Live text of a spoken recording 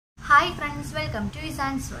Hi friends, welcome to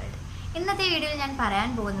Izan's world. ഇന്നത്തെ വീഡിയോയിൽ ഞാൻ പറയാൻ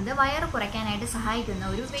പോകുന്നത് വയറ് കുറയ്ക്കാനായിട്ട് സഹായിക്കുന്ന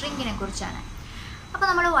ഒരു ഡ്രിങ്കിനെ കുറിച്ചാണ്. അപ്പോൾ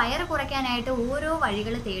നമ്മൾ വയറ് കുറയ്ക്കാനായിട്ട് ഓരോ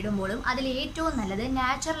വഴികൾ തേടുമ്പോഴും അതിൽ ഏറ്റവും നല്ലത്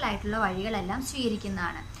നാച്ചുറൽ ആയിട്ടുള്ള വഴികളെല്ലാം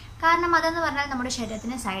സ്വീകരിക്കുന്നതാണ്. കാരണം അതെന്ന് പറഞ്ഞാൽ നമ്മുടെ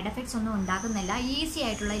ശരീരത്തിന് സൈഡ് എഫക്ട്സ് ഒന്നും ഉണ്ടാക്കുന്നില്ല, ഈസി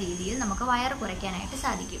ആയിട്ടുള്ള രീതിയിൽ നമുക്ക് വയറ് കുറയ്ക്കാനായിട്ട്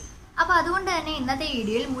സാധിക്കും. അപ്പോൾ അതുകൊണ്ട് തന്നെ ഇന്നത്തെ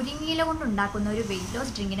വീഡിയോയിൽ മുരിങ്ങയില കൊണ്ടുണ്ടാക്കുന്ന ഒരു വെയിറ്റ്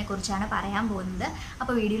ലോസ് ഡ്രിങ്കിനെ കുറിച്ചാണ് പറയാൻ പോകുന്നത്.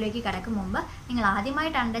 അപ്പോൾ വീഡിയോയിലേക്ക് കടക്കും മുമ്പ് നിങ്ങൾ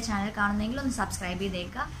ആദ്യമായിട്ടാണ് എൻ്റെ ചാനൽ കാണുന്നതെങ്കിൽ ഒന്ന് സബ്സ്ക്രൈബ്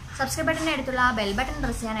ചെയ്തേക്കുക. സബ്സ്ക്രൈബ് ബട്ടൻ്റെ അടുത്തുള്ള ആ ബെൽ ബട്ടൺ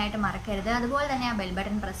പ്രസ് ചെയ്യാനായിട്ട് മറക്കരുത്. അതുപോലെ തന്നെ ആ ബെൽ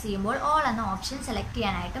ബട്ടൺ പ്രസ് ചെയ്യുമ്പോൾ ഓൾ എന്ന ഓപ്ഷൻ സെലക്ട്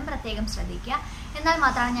ചെയ്യാനായിട്ടും പ്രത്യേകം ശ്രദ്ധിക്കുക. എന്നാൽ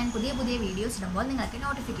മാത്രമാണ് ഞാൻ പുതിയ വീഡിയോസ് ഇടുമ്പോൾ നിങ്ങൾക്ക്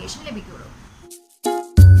നോട്ടിഫിക്കേഷൻ ലഭിക്കുകയുള്ളൂ.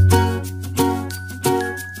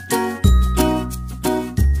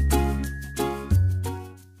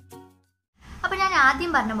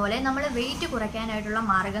 ആദ്യം പറഞ്ഞ പോലെ നമ്മൾ വെയിറ്റ് കുറയ്ക്കാനായിട്ടുള്ള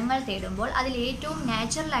മാർഗ്ഗങ്ങൾ തേടുമ്പോൾ അതിൽ ഏറ്റവും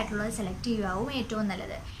നാച്ചുറൽ ആയിട്ടുള്ളത് സെലക്ട് ചെയ്യുകയാവും ഏറ്റവും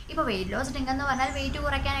നല്ലത്. ഇപ്പോൾ വെയിറ്റ് ലോസ് ഡ്രിങ്ക് എന്ന് പറഞ്ഞാൽ വെയിറ്റ്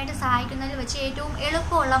കുറയ്ക്കാനായിട്ട് സഹായിക്കുന്നതിൽ വെച്ച് ഏറ്റവും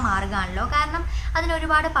എളുപ്പമുള്ള മാർഗ്ഗമാണല്ലോ. കാരണം അതിന്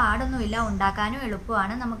ഒരുപാട് പാടൊന്നുമില്ല, ഉണ്ടാക്കാനും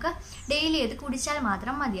എളുപ്പമാണ്, നമുക്ക് ഡെയിലി ഇത് കുടിച്ചാൽ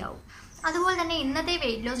മാത്രം മതിയാവും. അതുപോലെ തന്നെ ഇന്നത്തെ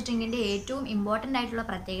വെയിറ്റ് ലോസ് ഡ്രിങ്കിൻ്റെ ഏറ്റവും ഇമ്പോർട്ടൻ്റ് ആയിട്ടുള്ള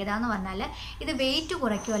പ്രത്യേകത എന്ന് പറഞ്ഞാൽ ഇത് വെയിറ്റ്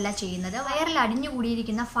കുറയ്ക്കുകയല്ല ചെയ്യുന്നത്, വയറിൽ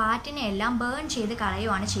അടിഞ്ഞുകൂടിയിരിക്കുന്ന ഫാറ്റിനെ എല്ലാം ബേൺ ചെയ്ത്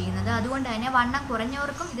കളയുകയാണ് ചെയ്യുന്നത്. അതുകൊണ്ട് തന്നെ വണ്ണം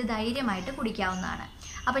കുറഞ്ഞവർക്കും ഇത് ധൈര്യമായിട്ട് കുടിക്കാവുന്നതാണ്.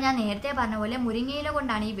 അപ്പോൾ ഞാൻ നേരത്തെ പറഞ്ഞ പോലെ മുരിങ്ങയില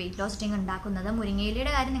കൊണ്ടാണ് ഈ വെയിറ്റ് ലോസ് ഡ്രിങ്ക് ഉണ്ടാക്കുന്നത്.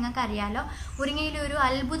 മുരിങ്ങയിലയുടെ കാര്യം നിങ്ങൾക്ക് അറിയാമല്ലോ. മുരിങ്ങയില ഒരു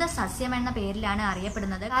അത്ഭുത സസ്യം എന്ന പേരിലാണ്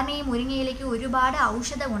അറിയപ്പെടുന്നത്. കാരണം ഈ മുരിങ്ങയിലേക്ക് ഒരുപാട്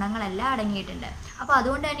ഔഷധ ഗുണങ്ങളെല്ലാം അടങ്ങിയിട്ടുണ്ട്. അപ്പോൾ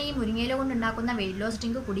അതുകൊണ്ട് തന്നെ ഈ മുരിങ്ങയില കൊണ്ടുണ്ടാക്കുന്ന വെയിറ്റ് ലോസ്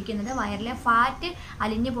ഡ്രിങ്ക് കുടിക്കുന്നത് വയറിലെ ഫാറ്റ്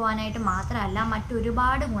അലിഞ്ഞു പോകാനായിട്ട് മാത്രമല്ല,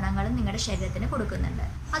 മറ്റൊരുപാട് ഗുണങ്ങളും നിങ്ങളുടെ ശരീരത്തിന് കൊടുക്കുന്നുണ്ട്.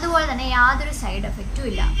 അതുപോലെ തന്നെ യാതൊരു സൈഡ് എഫക്റ്റും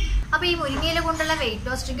ഇല്ല. അപ്പോൾ ഈ മുരിങ്ങയില കൊണ്ടുള്ള വെയിറ്റ്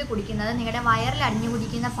ലോസ് ഡ്രിങ്ക് കുടിക്കുന്നത് നിങ്ങളുടെ വയറിൽ അടിഞ്ഞു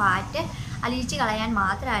കുടിക്കുന്ന ഫാറ്റ് അലിയിച്ച് കളയാൻ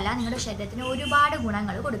മാത്രമല്ല, നിങ്ങളുടെ ശരീരത്തിന് ഒരുപാട്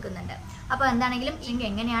ഗുണങ്ങൾ കൊടുക്കുന്നുണ്ട്. അപ്പോൾ എന്താണെങ്കിലും ഡ്രിങ്ക്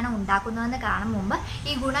എങ്ങനെയാണ് ഉണ്ടാക്കുന്നതെന്ന് കാണും മുമ്പ്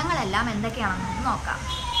ഈ ഗുണങ്ങളെല്ലാം എന്തൊക്കെയാണെന്ന് നോക്കാം.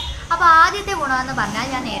 അപ്പോൾ ആദ്യത്തെ ഗുണമെന്ന് പറഞ്ഞാൽ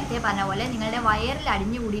ഞാൻ നേരത്തെ പറഞ്ഞ പോലെ നിങ്ങളുടെ വയറിൽ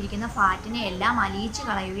അടിഞ്ഞുകൂടിയിരിക്കുന്ന ഫാറ്റിനെ എല്ലാം അലിയിച്ച്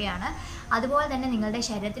കളയുകയാണ്. അതുപോലെ തന്നെ നിങ്ങളുടെ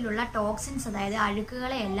ശരീരത്തിലുള്ള ടോക്സിൻസ്, അതായത്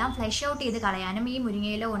അഴുക്കുകളെ എല്ലാം ഫ്ലഷ് ഔട്ട് ചെയ്ത് കളയാനും ഈ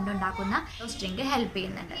മുരിങ്ങയില കൊണ്ടുണ്ടാക്കുന്ന ഡ്രിങ്ക് ഹെൽപ്പ്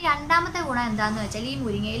ചെയ്യുന്നുണ്ട്. രണ്ടാമത്തെ ഗുണം എന്താണെന്ന് വെച്ചാൽ ഈ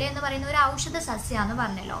മുരിങ്ങയില എന്ന് പറയുന്ന ഒരു ഔഷധ സസ്യമാണെന്ന്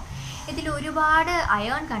പറഞ്ഞല്ലോ. ഇതിൽ ഒരുപാട്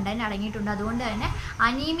അയേൺ കണ്ടന്റ് അടങ്ങിയിട്ടുണ്ട്. അതുകൊണ്ട് തന്നെ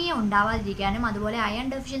അനീമിയ ഉണ്ടാവാതിരിക്കാനും അതുപോലെ അയൺ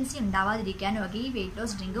ഡെഫിഷ്യൻസി ഉണ്ടാവാതിരിക്കാനും ഒക്കെ ഈ വെയിറ്റ്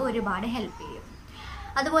ലോസ് ഡ്രിങ്ക് ഒരുപാട് ഹെൽപ്പ് ചെയ്യും.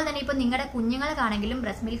 അതുപോലെ തന്നെ ഇപ്പോൾ നിങ്ങളുടെ കുഞ്ഞുങ്ങൾക്കാണെങ്കിലും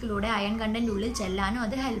ബ്രസ്റ്റ് മിൽക്കിലൂടെ അയൺ കണ്ടന്റ് ഉള്ളിൽ ചെല്ലാനും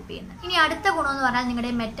അത് ഹെൽപ്പ് ചെയ്യുന്നു. ഇനി അടുത്ത ഗുണമെന്ന് പറഞ്ഞാൽ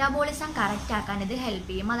നിങ്ങളുടെ മെറ്റാബോളിസം കറക്റ്റ് ആക്കാൻ ഇത് ഹെൽപ്പ്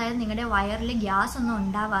ചെയ്യും. അതായത് നിങ്ങളുടെ വയറിൽ ഗ്യാസ് ഒന്നും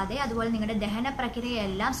ഉണ്ടാവാതെ അതുപോലെ നിങ്ങളുടെ ദഹന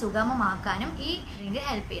പ്രക്രിയയെല്ലാം സുഗമമാക്കാനും ഈ ഡ്രിങ്ക്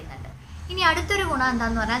ഹെൽപ്പ് ചെയ്യുന്നുണ്ട്. ഇനി അടുത്തൊരു ഗുണം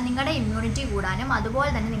എന്താണെന്ന് പറഞ്ഞാൽ നിങ്ങളുടെ ഇമ്മ്യൂണിറ്റി കൂടാനും അതുപോലെ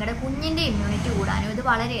തന്നെ നിങ്ങളുടെ കുഞ്ഞിൻ്റെ ഇമ്മ്യൂണിറ്റി കൂടാനും ഇത്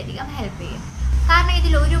വളരെയധികം ഹെൽപ്പ് ചെയ്യും. കാരണം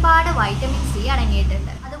ഇതിൽ ഒരുപാട് വൈറ്റമിൻ സി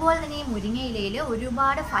അടങ്ങിയിട്ടുണ്ട്. അതുപോലെ തന്നെ ഈ മുരിങ്ങയിലയിൽ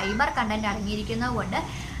ഒരുപാട് ഫൈബർ കണ്ടന്റ് അടങ്ങിയിരിക്കുന്നത് കൊണ്ട്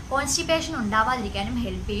കോൺസ്റ്റിപ്പേഷൻ ഉണ്ടാവാതിരിക്കാനും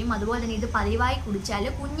ഹെൽപ്പ് ചെയ്യും. അതുപോലെ തന്നെ ഇത് പതിവായി കുടിച്ചാൽ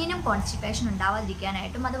കുഞ്ഞിനും കോൺസ്റ്റിപ്പേഷൻ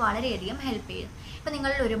ഉണ്ടാവാതിരിക്കാനായിട്ടും അത് വളരെയധികം ഹെൽപ്പ് ചെയ്യും. ഇപ്പോൾ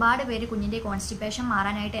നിങ്ങളിൽ ഒരുപാട് പേര് കുഞ്ഞിൻ്റെ കോൺസ്റ്റിപ്പേഷൻ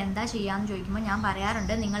മാറാനായിട്ട് എന്താ ചെയ്യാമെന്ന് ചോദിക്കുമ്പോൾ ഞാൻ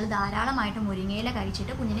പറയാറുണ്ട്, നിങ്ങൾ ധാരാളമായിട്ട് മുരിങ്ങയില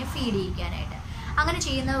കഴിച്ചിട്ട് കുഞ്ഞിനെ ഫീഡ് ചെയ്യിക്കാനായിട്ട്. അങ്ങനെ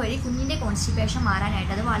ചെയ്യുന്നത് വഴി കുഞ്ഞിൻ്റെ കോൺസ്റ്റിപ്പേഷൻ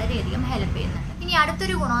മാറാനായിട്ട് അത് വളരെയധികം ഹെൽപ്പ് ചെയ്യുന്നുണ്ട്. ഇനി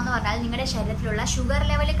അടുത്തൊരു ഗുണമെന്ന് പറഞ്ഞാൽ നിങ്ങളുടെ ശരീരത്തിലുള്ള ഷുഗർ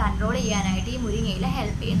ലെവൽ കൺട്രോൾ ചെയ്യാനായിട്ട് ഈ മുരിങ്ങയില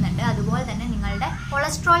ഹെൽപ്പ് ചെയ്യുന്നുണ്ട്. അതുപോലെ തന്നെ നിങ്ങളുടെ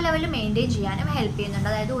കൊളസ്ട്രോൾ ലെവൽ മെയിൻറ്റെയിൻ ചെയ്യാനും ഹെൽപ്പ് ചെയ്യുന്നുണ്ട്.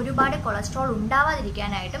 അതായത് ഒരുപാട് കൊളസ്ട്രോൾ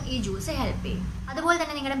ഉണ്ടാവാതിരിക്കാനായിട്ടും ഈ ജ്യൂസ് ഹെൽപ്പ് ചെയ്യും. അതുപോലെ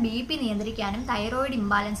തന്നെ നിങ്ങളുടെ BP നിയന്ത്രിക്കാനും തൈറോയിഡ്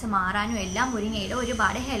ഇംബാലൻസ് മാറാനും എല്ലാം മുരിങ്ങയില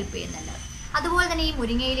ഒരുപാട് ഹെൽപ്പ് ചെയ്യുന്നുണ്ട്. അതുപോലെ തന്നെ ഈ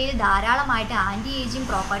മുരിങ്ങയിലയിൽ ധാരാളമായിട്ട് ആൻറ്റി ഏജിങ്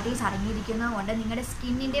പ്രോപ്പർട്ടീസ് അടങ്ങിയിരിക്കുന്നത് കൊണ്ട് നിങ്ങളുടെ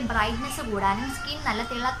സ്കിന്നിൻ്റെ ബ്രൈറ്റ്നസ് കൂടാനും സ്കിൻ നല്ല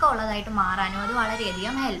തിളക്കമുള്ളതായിട്ട് മാറാനും അത്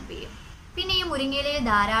വളരെയധികം ഹെൽപ്പ് ചെയ്യും. പിന്നെ ഈ മുരിങ്ങയിലയിൽ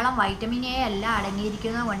ധാരാളം വൈറ്റമിൻ എ എല്ലാം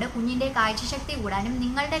അടങ്ങിയിരിക്കുന്നത് കൊണ്ട് കുഞ്ഞിൻ്റെ കാഴ്ചശക്തി കൂടാനും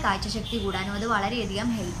നിങ്ങളുടെ കാഴ്ചശക്തി കൂടാനും അത് വളരെയധികം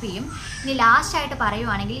ഹെൽപ്പ് ചെയ്യും. ഇനി ലാസ്റ്റായിട്ട്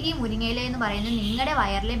പറയുവാണെങ്കിൽ ഈ മുരിങ്ങയില എന്ന് പറയുന്നത് നിങ്ങളുടെ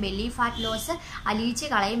വയറിലെ ബെല്ലി ഫാറ്റ് ലോസ് അലിയിച്ച്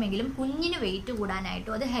കളയുമെങ്കിലും കുഞ്ഞിന് വെയിറ്റ്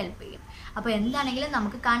കൂടാനായിട്ടും അത് ഹെൽപ്പ് ചെയ്യും. അപ്പോൾ എന്താണെങ്കിലും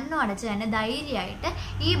നമുക്ക് കണ്ണു അടച്ച് തന്നെ ധൈര്യമായിട്ട്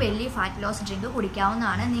ഈ ബെല്ലി ഫാറ്റ് ലോസ് ഡ്രിങ്ക്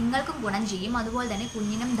കുടിക്കാവുന്നതാണ്. നിങ്ങൾക്കും ഗുണം ചെയ്യും, അതുപോലെ തന്നെ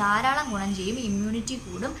കുഞ്ഞിനും ധാരാളം ഗുണം ചെയ്യും. ഇമ്മ്യൂണിറ്റി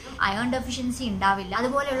കൂടും, അയൺ ഡെഫിഷ്യൻസി ഉണ്ടാവില്ല,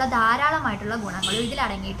 അതുപോലെയുള്ള ധാരാളമായിട്ടുള്ള ഗുണങ്ങളും ഇതിൽ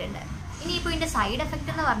അടങ്ങിയിട്ടുണ്ട്. ഇനിയിപ്പോൾ ഇതിൻ്റെ സൈഡ്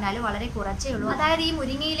എഫക്റ്റ് എന്ന് പറഞ്ഞാൽ വളരെ കുറച്ചേ ഉള്ളൂ. അതായത് ഈ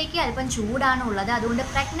മുരിങ്ങയിലേക്ക് അല്പം ചൂടാണ് ഉള്ളത്, അതുകൊണ്ട്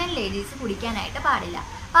പ്രഗ്നന്റ് ലേഡീസ് കുടിക്കാനായിട്ട് പാടില്ല.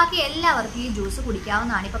 ബാക്കി എല്ലാവർക്കും ഈ ജ്യൂസ്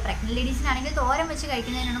കുടിക്കാവുന്നതാണ്. ഇപ്പോൾ പ്രഗ്നന്റ് ലേഡീസിനാണെങ്കിൽ തോരൻ വെച്ച്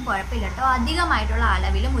കഴിക്കുന്നതിനൊന്നും കുഴപ്പമില്ല കേട്ടോ. അധികമായിട്ടുള്ള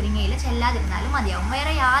അളവിൽ മുരിങ്ങയില ചെല്ലാതിരുന്നാലും മതിയാവും.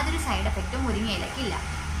 വേറെ യാതൊരു സൈഡ് എഫക്റ്റും മുരിങ്ങയിലേക്കില്ല.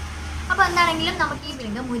 അപ്പോൾ എന്താണെങ്കിലും നമുക്ക് ഈ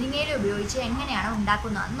ഡ്രിങ്ക് മുരിങ്ങയില ഉപയോഗിച്ച് എങ്ങനെയാണ്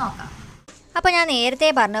ഉണ്ടാക്കുന്നതെന്ന് നോക്കാം. അപ്പോൾ ഞാൻ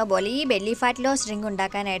നേരത്തെ പറഞ്ഞതുപോലെ ഈ ബെല്ലി ഫാറ്റ് ലോസ് ഡ്രിങ്ക്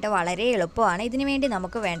ഉണ്ടാക്കാനായിട്ട് വളരെ എളുപ്പമാണ്. ഇതിനു വേണ്ടി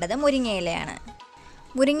നമുക്ക് വേണ്ടത് മുരിങ്ങയിലയാണ്.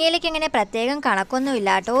 മുരിങ്ങയിലേക്ക് അങ്ങനെ പ്രത്യേകം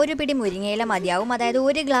കണക്കൊന്നുമില്ല കേട്ടോ. ഒരു പിടി മുരിങ്ങയില മതിയാവും. അതായത്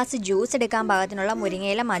ഒരു ഗ്ലാസ് ജ്യൂസ് എടുക്കാൻ പാകത്തിനുള്ള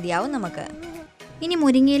മുരിങ്ങയില മതിയാവും നമുക്ക്. ഇനി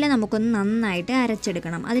മുരിങ്ങയില നമുക്കൊന്ന് നന്നായിട്ട്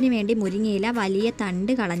അരച്ചെടുക്കണം. അതിനുവേണ്ടി മുരിങ്ങയില വലിയ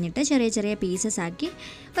തണ്ട് കളഞ്ഞിട്ട് ചെറിയ ചെറിയ പീസസ് ആക്കി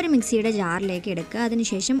ഒരു മിക്സിയുടെ ജാറിലേക്ക് എടുക്കുക.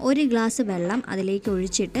 അതിനുശേഷം ഒരു ഗ്ലാസ് വെള്ളം അതിലേക്ക്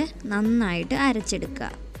ഒഴിച്ചിട്ട് നന്നായിട്ട്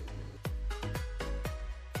അരച്ചെടുക്കുക.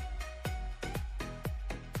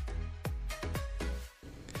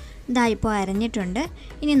 ഇതാ ഇപ്പോൾ അരഞ്ഞിട്ടുണ്ട്.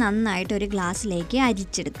 ഇനി നന്നായിട്ട് ഒരു ഗ്ലാസ്സിലേക്ക്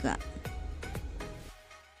അരിച്ചെടുക്കുക.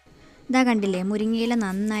 ഇതാ കണ്ടില്ലേ, മുരിങ്ങയില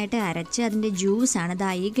നന്നായിട്ട് അരച്ച് അതിൻ്റെ ജ്യൂസാണ്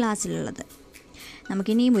ഇതാ ഈ ഗ്ലാസ്സിലുള്ളത്.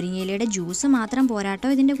 നമുക്കിനി ഈ മുരിങ്ങയിലയുടെ ജ്യൂസ് മാത്രം പോരാട്ടോ,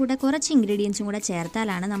 ഇതിൻ്റെ കൂടെ കുറച്ച് ഇൻഗ്രീഡിയൻസും കൂടെ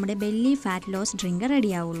ചേർത്താലാണ് നമ്മുടെ ബെല്ലി ഫാറ്റ് ലോസ് ഡ്രിങ്ക്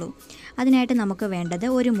റെഡിയാവുള്ളൂ. അതിനായിട്ട് നമുക്ക് വേണ്ടത്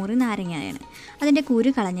ഒരു മുറി നാരങ്ങയാണ്. അതിൻ്റെ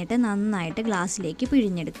കുരു കളഞ്ഞിട്ട് നന്നായിട്ട് ഗ്ലാസ്സിലേക്ക്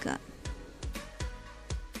പിഴിഞ്ഞെടുക്കുക.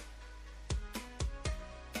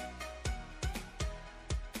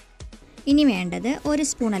 ഇനി വേണ്ടത് 1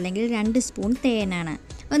 സ്പൂൺ അല്ലെങ്കിൽ 2 സ്പൂൺ തേനാണ്.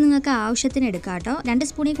 അത് നിങ്ങൾക്ക് ആവശ്യത്തിന് എടുക്കാം കേട്ടോ. 2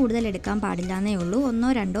 സ്പൂണിൽ കൂടുതൽ എടുക്കാൻ പാടില്ല എന്നേ ഉള്ളൂ.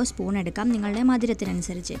 1-2 സ്പൂൺ എടുക്കാം നിങ്ങളുടെ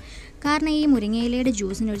മധുരത്തിനനുസരിച്ച്. കാരണം ഈ മുരിങ്ങയിലയുടെ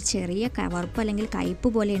ജ്യൂസിന് ഒരു ചെറിയ കവർപ്പ് അല്ലെങ്കിൽ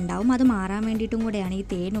കയ്പ്പ് പോലെ ഉണ്ടാവും. അത് മാറാൻ വേണ്ടിയിട്ടും കൂടെയാണ് ഈ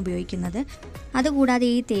തേൻ ഉപയോഗിക്കുന്നത്. അതുകൂടാതെ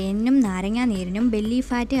ഈ തേനിനും നാരങ്ങാ നീരിനും ബെല്ലി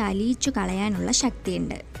ഫാറ്റ് അലിയിച്ചു കളയാനുള്ള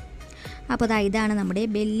ശക്തിയുണ്ട്. അപ്പോൾ ഇതാണ് നമ്മുടെ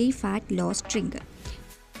ബെല്ലി ഫാറ്റ് ലോസ് ഡ്രിങ്ക്.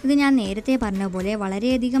 ഇത് ഞാൻ നേരത്തെ പറഞ്ഞ പോലെ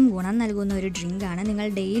വളരെയധികം ഗുണം നൽകുന്ന ഒരു ഡ്രിങ്കാണ്. നിങ്ങൾ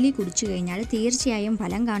ഡെയിലി കുടിച്ചു കഴിഞ്ഞാൽ തീർച്ചയായും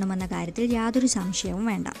ഫലം കാണുമെന്ന കാര്യത്തിൽ യാതൊരു സംശയവും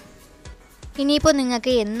വേണ്ട. ഇനിയിപ്പോൾ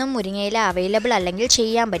നിങ്ങൾക്ക് എന്നും മുരിങ്ങയില അവൈലബിൾ അല്ലെങ്കിൽ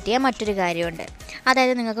ചെയ്യാൻ പറ്റിയ മറ്റൊരു കാര്യമുണ്ട്.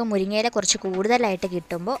 അതായത് നിങ്ങൾക്ക് മുരിങ്ങയില കുറച്ച് കൂടുതലായിട്ട്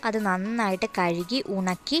കിട്ടുമ്പോൾ അത് നന്നായിട്ട് കഴുകി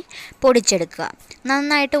ഉണക്കി പൊടിച്ചെടുക്കുക.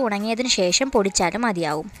 നന്നായിട്ട് ഉണങ്ങിയതിന് ശേഷം പൊടിച്ചാലും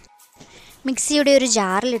മതിയാവും. മിക്സിയുടെ ഒരു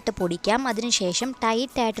ജാറിലിട്ട് പൊടിക്കാം. അതിനുശേഷം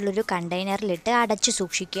ടൈറ്റായിട്ടുള്ളൊരു കണ്ടെയ്നറിലിട്ട് അടച്ചു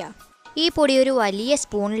സൂക്ഷിക്കുക. ഈ പൊടി ഒരു വലിയ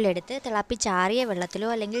സ്പൂണിലെടുത്ത് തിളപ്പിച്ചാറിയ വെള്ളത്തിലോ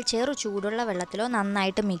അല്ലെങ്കിൽ ചെറു ചൂടുള്ള വെള്ളത്തിലോ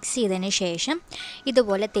നന്നായിട്ട് മിക്സ് ചെയ്തതിന് ശേഷം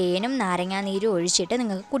ഇതുപോലെ തേനും നാരങ്ങാനീരും ഒഴിച്ചിട്ട്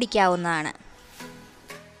നിങ്ങൾക്ക് കുടിക്കാവുന്നതാണ്.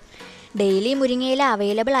 ഡെയിലി മുരിങ്ങയില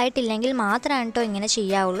അവൈലബിൾ ആയിട്ടില്ലെങ്കിൽ മാത്രമാണ് കേട്ടോ ഇങ്ങനെ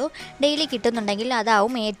ചെയ്യാവുള്ളൂ. ഡെയിലി കിട്ടുന്നുണ്ടെങ്കിൽ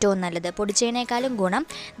അതാവും ഏറ്റവും നല്ലത്. പൊടിച്ചതിനേക്കാളും ഗുണം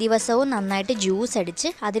ദിവസവും നന്നായിട്ട് ജ്യൂസ് അടിച്ച്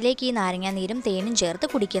അതിലേക്ക് ഈ നാരങ്ങാനീരും തേനും ചേർത്ത്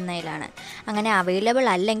കുടിക്കുന്നതിലാണ്. അങ്ങനെ അവൈലബിൾ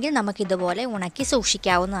അല്ലെങ്കിൽ നമുക്കിതുപോലെ ഉണക്കി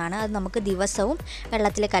സൂക്ഷിക്കാവുന്നതാണ്. അത് നമുക്ക് ദിവസവും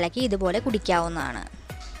വെള്ളത്തിൽ കലക്കി ഇതുപോലെ കുടിക്കാവുന്നതാണ്.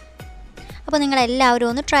 അപ്പോൾ നിങ്ങളെല്ലാവരും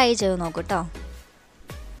ഒന്ന് ട്രൈ ചെയ്ത് നോക്കൂ കേട്ടോ.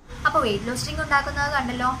 അപ്പോൾ വെയിറ്റ് ലോസ് ഡ്രിങ്ക് ഉണ്ടാക്കുന്നത്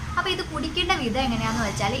കണ്ടല്ലോ. അപ്പോൾ ഇത് കുടിക്കേണ്ട വിധം എങ്ങനെയാണെന്ന്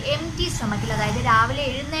വെച്ചാൽ എംപ്റ്റി സ്റ്റൊമക്കിൽ, അതായത് രാവിലെ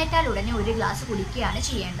എഴുന്നേറ്റാൽ ഉടനെ 1 ഗ്ലാസ് കുടിക്കുകയാണ്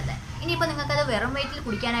ചെയ്യേണ്ടത്. ഇനിയിപ്പോൾ നിങ്ങൾക്കത് വെറും വയറ്റിൽ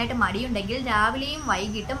കുടിക്കാനായിട്ട് മടിയുണ്ടെങ്കിൽ രാവിലെയും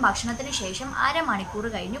വൈകിട്ടും ഭക്ഷണത്തിന് ശേഷം 1/2 മണിക്കൂർ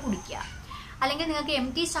കഴിഞ്ഞ് കുടിക്കുക. അല്ലെങ്കിൽ നിങ്ങൾക്ക്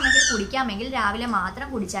എംപ്റ്റി സ്റ്റൊമക്കിൽ കുടിക്കാമെങ്കിൽ രാവിലെ മാത്രം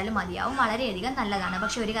കുടിച്ചാലും മതിയാവും. വളരെയധികം നല്ലതാണ്.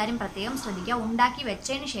 പക്ഷേ ഒരു കാര്യം പ്രത്യേകം ശ്രദ്ധിക്കുക, ഉണ്ടാക്കി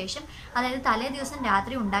വെച്ചതിന് ശേഷം, അതായത് തലേ ദിവസം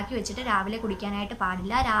രാത്രി ഉണ്ടാക്കി വെച്ചിട്ട് രാവിലെ കുടിക്കാനായിട്ട്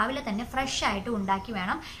പാടില്ല. രാവിലെ തന്നെ ഫ്രഷ് ആയിട്ട് ഉണ്ടാക്കി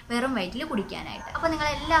വേണം വെറും വയറ്റിൽ കുടിക്കാനായിട്ട്. അപ്പോൾ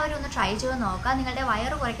നിങ്ങളെല്ലാവരും ഒന്ന് ട്രൈ ചെയ്ത് നോക്കുക. നിങ്ങളുടെ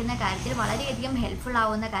വയറ് കുറയ്ക്കുന്ന കാര്യത്തിൽ വളരെയധികം ഹെൽപ്ഫുൾ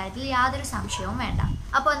ആവുന്ന കാര്യത്തിൽ യാതൊരു സംശയവും വേണ്ട.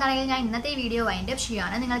 അപ്പോൾ എന്താണെങ്കിലും ഞാൻ ഇന്നത്തെ വീഡിയോ വൈൻഡപ്പ്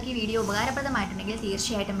ചെയ്യുകയാണ്. നിങ്ങൾക്ക് ഈ വീഡിയോ ഉപകാരപ്രദമായിട്ടുണ്ടെങ്കിൽ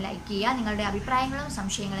തീർച്ചയായിട്ടും ലൈക്ക് ചെയ്യുക. നിങ്ങളുടെ അഭിപ്രായങ്ങളും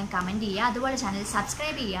സംശയങ്ങളും കമൻറ്റ് ചെയ്യുക. അതുപോലെ ചാനൽ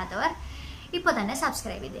സബ്സ്ക്രൈബ് ചെയ്യാത്തവർ ഇപ്പോൾ തന്നെ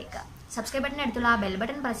സബ്സ്ക്രൈബ് ചെയ്തേക്കുക. സബ്സ്ക്രൈബ് ബട്ടൺ അടുത്തുള്ള ആ ബെൽ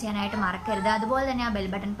ബട്ടൺ പ്രസ് ചെയ്യാനായിട്ട് മറക്കരുത്. അതുപോലെ തന്നെ ആ ബെൽ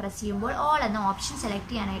ബട്ടൺ പ്രസ് ചെയ്യുമ്പോൾ ഓൾ എന്ന ഓപ്ഷൻ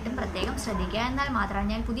സെലക്ട് ചെയ്യാനായിട്ടും പ്രത്യേകം ശ്രദ്ധിക്കുക. എന്നാൽ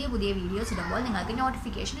മാത്രമാണ് ഞാൻ പുതിയ വീഡിയോസ് ഇടുമ്പോൾ നിങ്ങൾക്ക്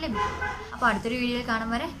നോട്ടിഫിക്കേഷൻ ലഭിക്കും. അപ്പോൾ അടുത്തൊരു വീഡിയോയിൽ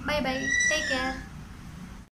കാണും വരെ ബൈ ബൈ, ടേക്ക് കെയർ.